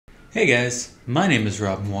Hey guys, my name is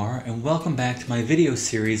Rob Noire and welcome back to my video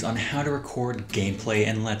series on how to record gameplay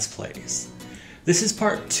and Let's Plays. This is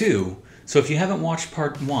part 2, so if you haven't watched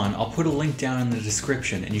part 1, I'll put a link down in the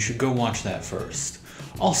description and you should go watch that first.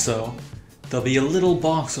 Also, there'll be a little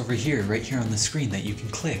box over here, right here on the screen that you can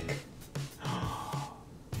click.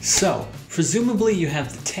 So, presumably you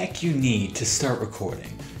have the tech you need to start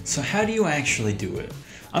recording. So how do you actually do it?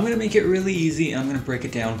 I'm going to make it really easy and I'm going to break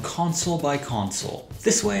it down console by console.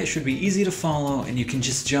 This way it should be easy to follow and you can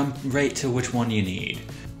just jump right to which one you need.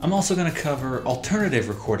 I'm also going to cover alternative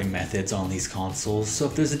recording methods on these consoles, so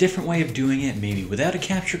if there's a different way of doing it, maybe without a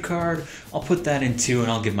capture card, I'll put that in too and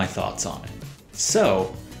I'll give my thoughts on it.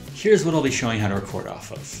 So, here's what I'll be showing how to record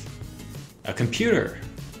off of. A computer,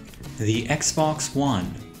 the Xbox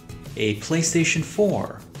One, a PlayStation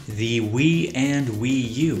 4, the Wii and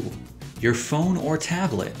Wii U, your phone or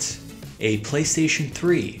tablet, a PlayStation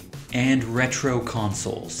 3, and retro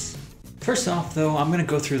consoles. First off though, I'm going to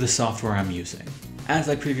go through the software I'm using. As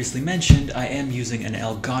I previously mentioned, I am using an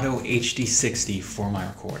Elgato HD60 for my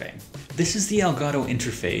recording. This is the Elgato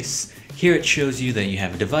interface. Here it shows you that you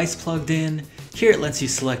have a device plugged in. Here it lets you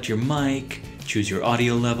select your mic, choose your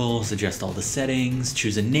audio levels, adjust all the settings,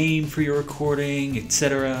 choose a name for your recording,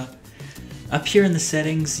 etc. Up here in the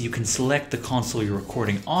settings, you can select the console you're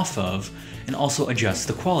recording off of and also adjust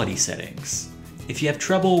the quality settings. If you have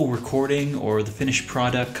trouble recording or the finished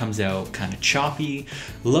product comes out kind of choppy,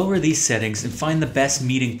 lower these settings and find the best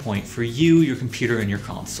meeting point for you, your computer, and your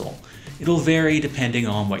console. It'll vary depending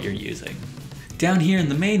on what you're using. Down here in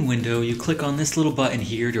the main window, you click on this little button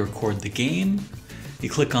here to record the game. You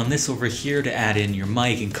click on this over here to add in your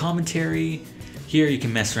mic and commentary. Here you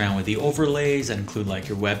can mess around with the overlays that include like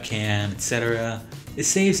your webcam, etc. It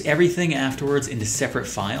saves everything afterwards into separate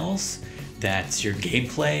files. That's your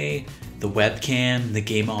gameplay, the webcam, the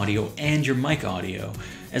game audio, and your mic audio,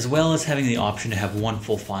 as well as having the option to have one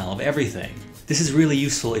full file of everything. This is really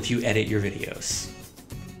useful if you edit your videos.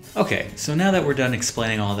 Okay, so now that we're done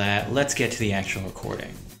explaining all that, let's get to the actual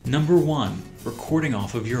recording. Number 1, recording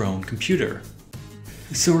off of your own computer.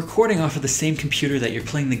 So recording off of the same computer that you're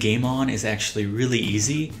playing the game on is actually really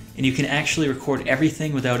easy, and you can actually record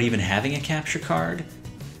everything without even having a capture card.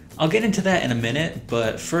 I'll get into that in a minute,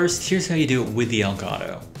 but first, here's how you do it with the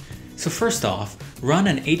Elgato. So first off, run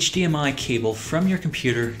an HDMI cable from your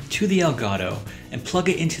computer to the Elgato and plug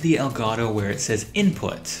it into the Elgato where it says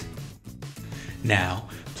input. Now,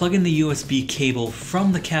 plug in the USB cable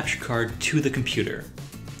from the capture card to the computer,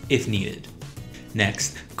 if needed.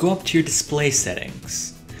 Next, go up to your display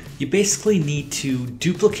settings. You basically need to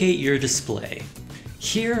duplicate your display.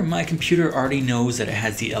 Here, my computer already knows that it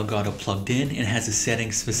has the Elgato plugged in and has a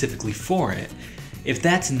setting specifically for it. If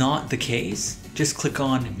that's not the case, just click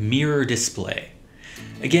on Mirror Display.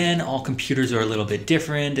 Again, all computers are a little bit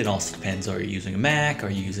different. It also depends, are you using a Mac, are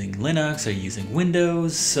you using Linux, are you using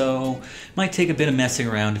Windows, so it might take a bit of messing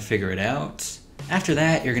around to figure it out. After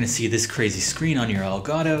that, you're going to see this crazy screen on your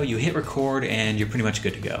Elgato, you hit record, and you're pretty much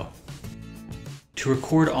good to go. To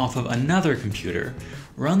record off of another computer,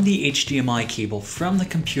 run the HDMI cable from the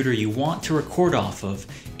computer you want to record off of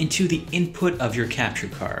into the input of your capture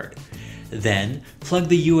card. Then, plug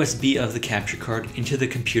the USB of the capture card into the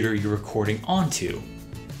computer you're recording onto.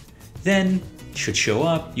 Then, it should show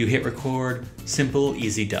up, you hit record, simple,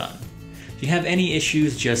 easy, done. If you have any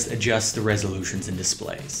issues, just adjust the resolutions and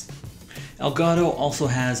displays. Elgato also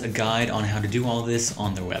has a guide on how to do all this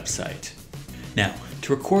on their website. Now,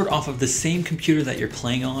 to record off of the same computer that you're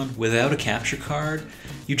playing on without a capture card,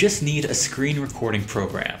 you just need a screen recording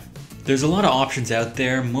program. There's a lot of options out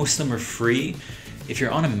there, most of them are free. If you're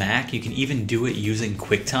on a Mac, you can even do it using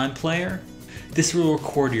QuickTime Player. This will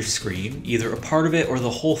record your screen, either a part of it or the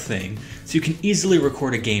whole thing, so you can easily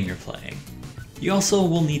record a game you're playing. You also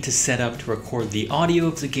will need to set up to record the audio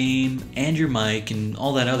of the game and your mic and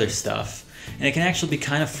all that other stuff. And it can actually be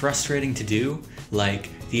kind of frustrating to do, like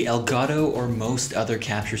the Elgato or most other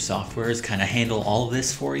capture softwares kind of handle all of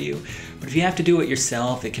this for you, but if you have to do it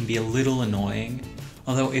yourself, it can be a little annoying.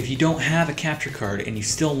 Although if you don't have a capture card and you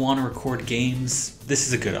still want to record games, this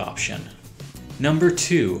is a good option. Number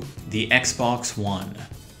 2, the Xbox One.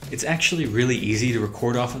 It's actually really easy to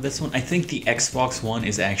record off of this one. I think the Xbox One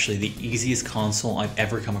is actually the easiest console I've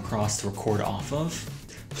ever come across to record off of.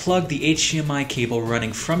 Plug the HDMI cable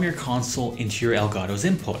running from your console into your Elgato's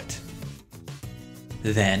input.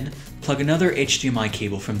 Then, plug another HDMI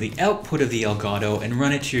cable from the output of the Elgato and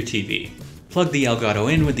run it to your TV. Plug the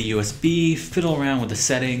Elgato in with the USB, fiddle around with the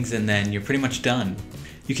settings, and then you're pretty much done.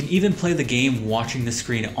 You can even play the game watching the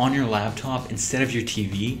screen on your laptop instead of your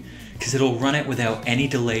TV, because it'll run it without any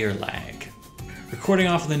delay or lag. Recording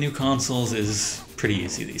off of the new consoles is pretty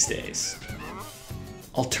easy these days.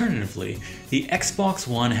 Alternatively, the Xbox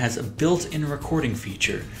One has a built-in recording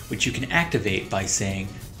feature, which you can activate by saying,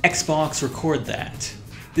 "Xbox, record that."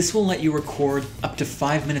 This will let you record up to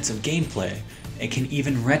 5 minutes of gameplay, and can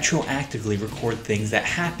even retroactively record things that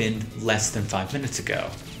happened less than 5 minutes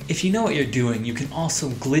ago. If you know what you're doing, you can also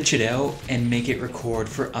glitch it out and make it record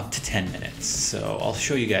for up to 10 minutes, so I'll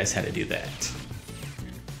show you guys how to do that.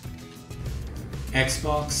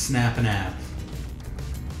 Xbox Snap an App.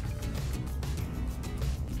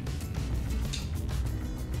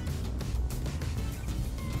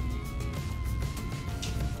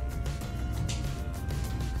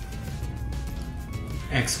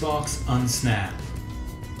 Xbox Unsnap.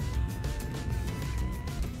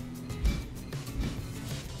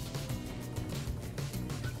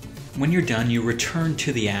 When you're done, you return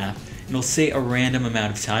to the app, and it'll say a random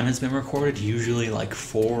amount of time has been recorded, usually like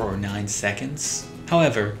 4 or 9 seconds.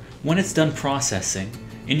 However, when it's done processing,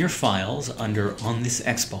 in your files under On This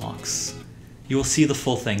Xbox, you will see the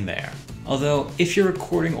full thing there. Although, if you're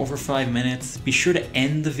recording over 5 minutes, be sure to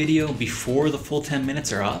end the video before the full 10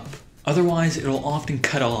 minutes are up. Otherwise, it'll often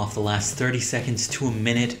cut off the last 30 seconds to a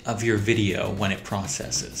minute of your video when it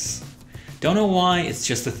processes. Don't know why, it's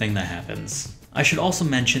just a thing that happens. I should also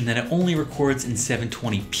mention that it only records in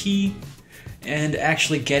 720p, and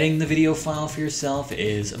actually getting the video file for yourself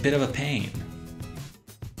is a bit of a pain.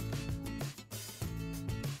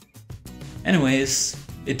 Anyways,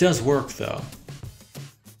 it does work though.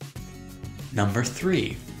 Number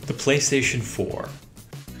 3, the PlayStation 4.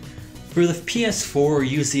 For the PS4,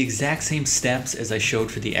 use the exact same steps as I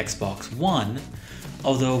showed for the Xbox One,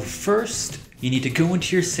 although first, you need to go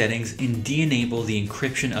into your settings and de-enable the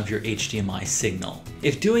encryption of your HDMI signal.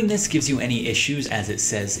 If doing this gives you any issues, as it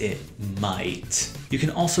says it might, you can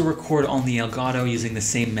also record on the Elgato using the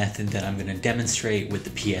same method that I'm going to demonstrate with the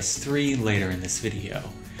PS3 later in this video.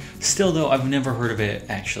 Still though, I've never heard of it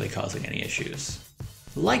actually causing any issues.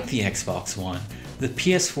 Like the Xbox One, the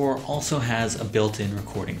PS4 also has a built-in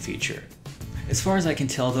recording feature. As far as I can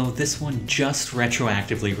tell though, this one just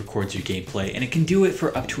retroactively records your gameplay, and it can do it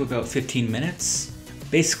for up to about 15 minutes.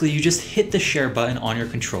 Basically, you just hit the share button on your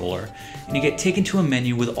controller, and you get taken to a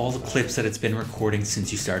menu with all the clips that it's been recording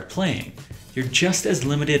since you started playing. You're just as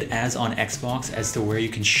limited as on Xbox as to where you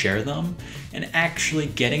can share them, and actually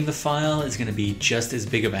getting the file is going to be just as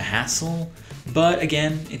big of a hassle, but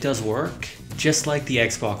again, it does work. Just like the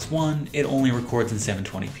Xbox One, it only records in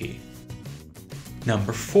 720p.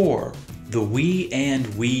 Number 4, the Wii and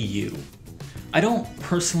Wii U. I don't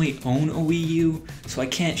personally own a Wii U, so I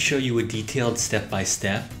can't show you a detailed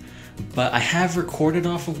step-by-step, but I have recorded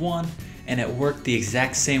off of one, and it worked the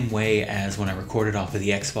exact same way as when I recorded off of the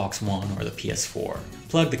Xbox One or the PS4.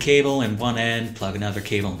 Plug the cable in one end, plug another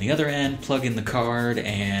cable in the other end, plug in the card,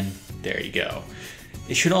 and there you go.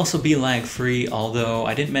 It should also be lag-free, although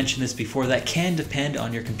I didn't mention this before, that can depend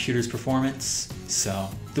on your computer's performance. So,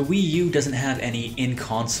 the Wii U doesn't have any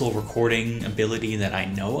in-console recording ability that I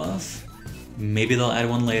know of. Maybe they'll add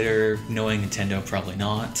one later, knowing Nintendo, probably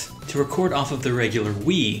not. To record off of the regular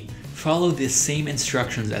Wii, follow the same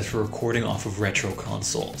instructions as for recording off of retro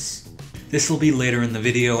consoles. This will be later in the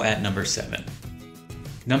video at number 7.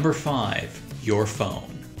 Number 5, your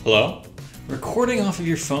phone. Hello? Recording off of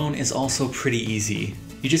your phone is also pretty easy.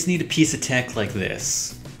 You just need a piece of tech like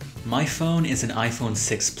this. My phone is an iPhone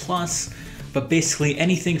 6 Plus, but basically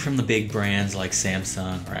anything from the big brands like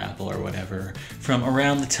Samsung or Apple or whatever, from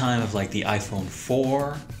around the time of like the iPhone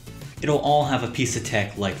 4, it'll all have a piece of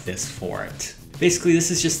tech like this for it. Basically,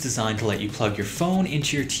 this is just designed to let you plug your phone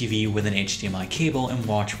into your TV with an HDMI cable and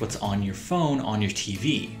watch what's on your phone on your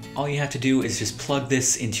TV. All you have to do is just plug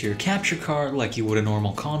this into your capture card like you would a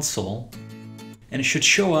normal console, and it should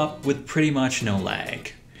show up with pretty much no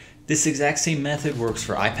lag. This exact same method works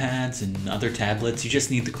for iPads and other tablets, you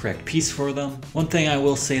just need the correct piece for them. One thing I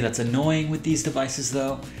will say that's annoying with these devices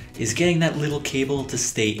though, is getting that little cable to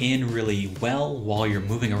stay in really well while you're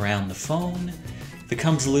moving around the phone. If it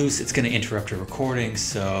comes loose, it's going to interrupt your recording,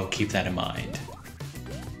 so keep that in mind.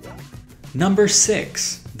 Number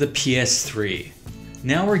 6, the PS3.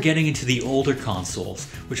 Now we're getting into the older consoles,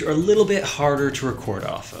 which are a little bit harder to record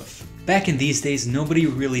off of. Back in these days, nobody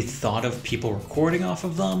really thought of people recording off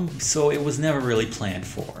of them, so it was never really planned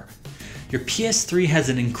for. Your PS3 has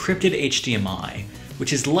an encrypted HDMI,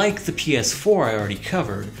 which is like the PS4 I already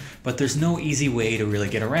covered, but there's no easy way to really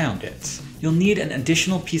get around it. You'll need an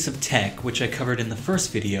additional piece of tech, which I covered in the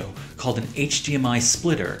first video, called an HDMI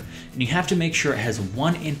splitter, and you have to make sure it has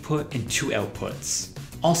one input and 2 outputs.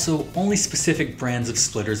 Also, only specific brands of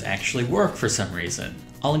splitters actually work for some reason.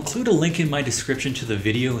 I'll include a link in my description to the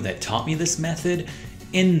video that taught me this method,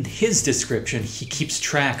 In his description, he keeps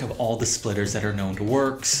track of all the splitters that are known to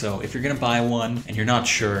work, so if you're gonna buy one and you're not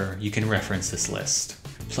sure, you can reference this list.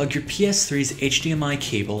 Plug your PS3's HDMI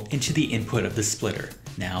cable into the input of the splitter.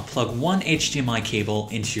 Now plug one HDMI cable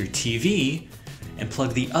into your TV and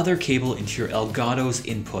plug the other cable into your Elgato's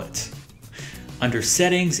input. Under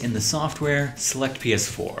Settings in the software, select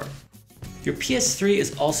PS4. Your PS3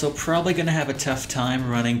 is also probably going to have a tough time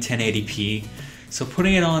running 1080p, so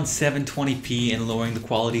putting it on 720p and lowering the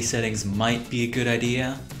quality settings might be a good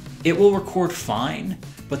idea. It will record fine,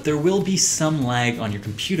 but there will be some lag on your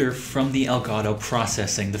computer from the Elgato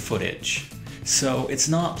processing the footage. So it's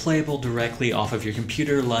not playable directly off of your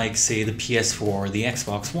computer like, say, the PS4 or the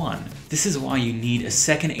Xbox One. This is why you need a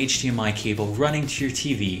second HDMI cable running to your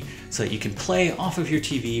TV so that you can play off of your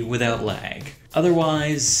TV without lag.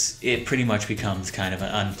 Otherwise, it pretty much becomes kind of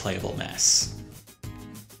an unplayable mess.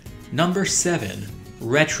 Number 7.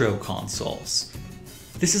 Retro consoles.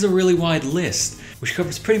 This is a really wide list, which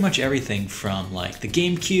covers pretty much everything from like the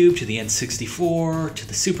GameCube to the N64 to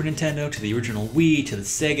the Super Nintendo to the original Wii to the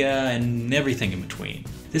Sega and everything in between.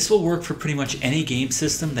 This will work for pretty much any game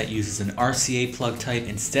system that uses an RCA plug type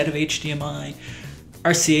instead of HDMI.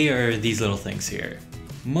 RCA are these little things here.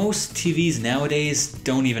 Most TVs nowadays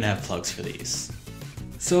don't even have plugs for these.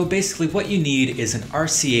 So basically what you need is an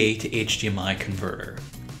RCA to HDMI converter.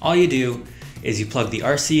 All you do is you plug the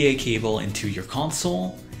RCA cable into your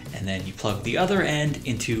console, and then you plug the other end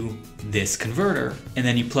into this converter, and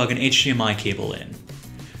then you plug an HDMI cable in.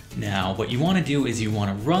 Now what you want to do is you want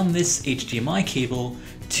to run this HDMI cable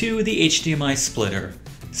to the HDMI splitter,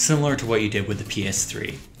 similar to what you did with the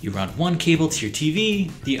PS3. You run one cable to your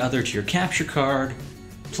TV, the other to your capture card,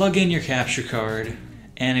 plug in your capture card,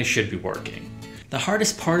 and it should be working. The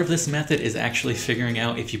hardest part of this method is actually figuring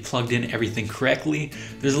out if you plugged in everything correctly.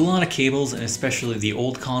 There's a lot of cables, and especially the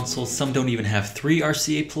old consoles, some don't even have 3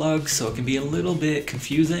 RCA plugs, so it can be a little bit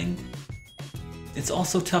confusing. It's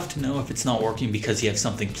also tough to know if it's not working because you have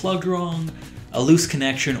something plugged wrong, a loose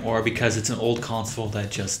connection, or because it's an old console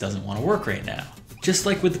that just doesn't want to work right now. Just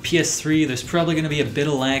like with the PS3, there's probably going to be a bit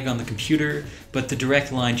of lag on the computer, but the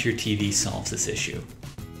direct line to your TV solves this issue.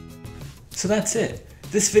 So that's it.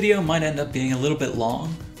 This video might end up being a little bit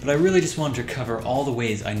long, but I really just wanted to cover all the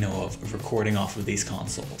ways I know of recording off of these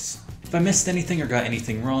consoles. If I missed anything or got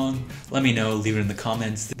anything wrong, let me know, leave it in the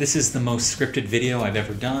comments. This is the most scripted video I've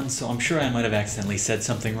ever done, so I'm sure I might have accidentally said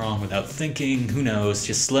something wrong without thinking, who knows,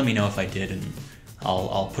 just let me know if I did and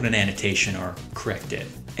I'll put an annotation or correct it.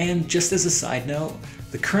 And just as a side note,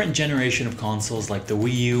 the current generation of consoles like the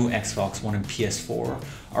Wii U, Xbox One, and PS4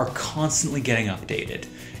 are constantly getting updated,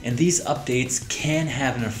 and these updates can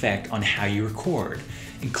have an effect on how you record,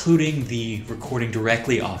 including the recording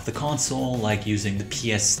directly off the console, like using the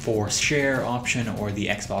PS4 share option or the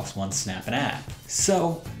Xbox One Snap and App.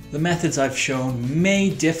 So, the methods I've shown may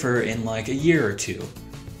differ in like a year or two.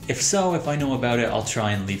 If so, if I know about it, I'll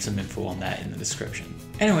try and leave some info on that in the description.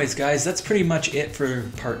 Anyways guys, that's pretty much it for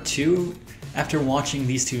part 2. After watching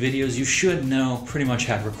these 2 videos, you should know pretty much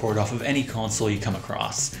how to record off of any console you come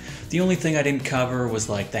across. The only thing I didn't cover was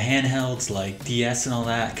like the handhelds, like DS and all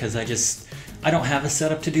that, because I don't have a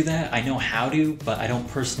setup to do that. I know how to, but I don't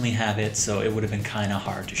personally have it, so it would have been kind of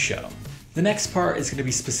hard to show. The next part is going to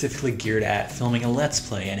be specifically geared at filming a Let's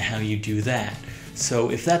Play and how you do that.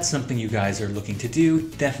 So if that's something you guys are looking to do,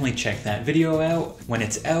 definitely check that video out. When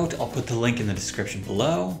it's out, I'll put the link in the description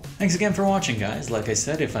below. Thanks again for watching, guys. Like I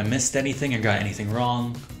said, if I missed anything or got anything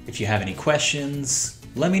wrong, if you have any questions,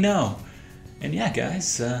 let me know. And yeah,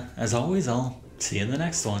 guys, as always, I'll see you in the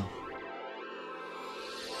next one.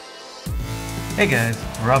 Hey guys,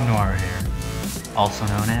 Rob Noire here, also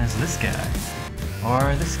known as this guy,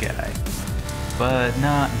 or this guy, but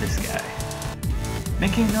not this guy.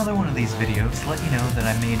 Making another one of these videos to let you know that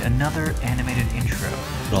I made another animated intro.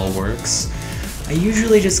 It all works. I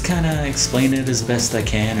usually just kind of explain it as best I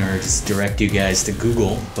can or just direct you guys to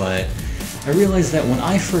Google, but I realized that when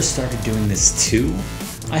I first started doing this too,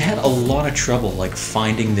 I had a lot of trouble like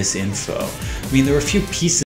finding this info. I mean, there were a few pieces